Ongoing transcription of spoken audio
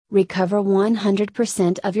recover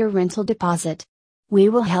 100% of your rental deposit. We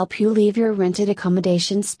will help you leave your rented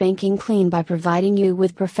accommodation spanking clean by providing you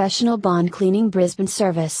with professional bond cleaning Brisbane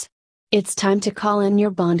service. It's time to call in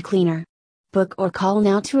your bond cleaner. Book or call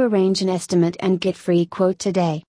now to arrange an estimate and get free quote today.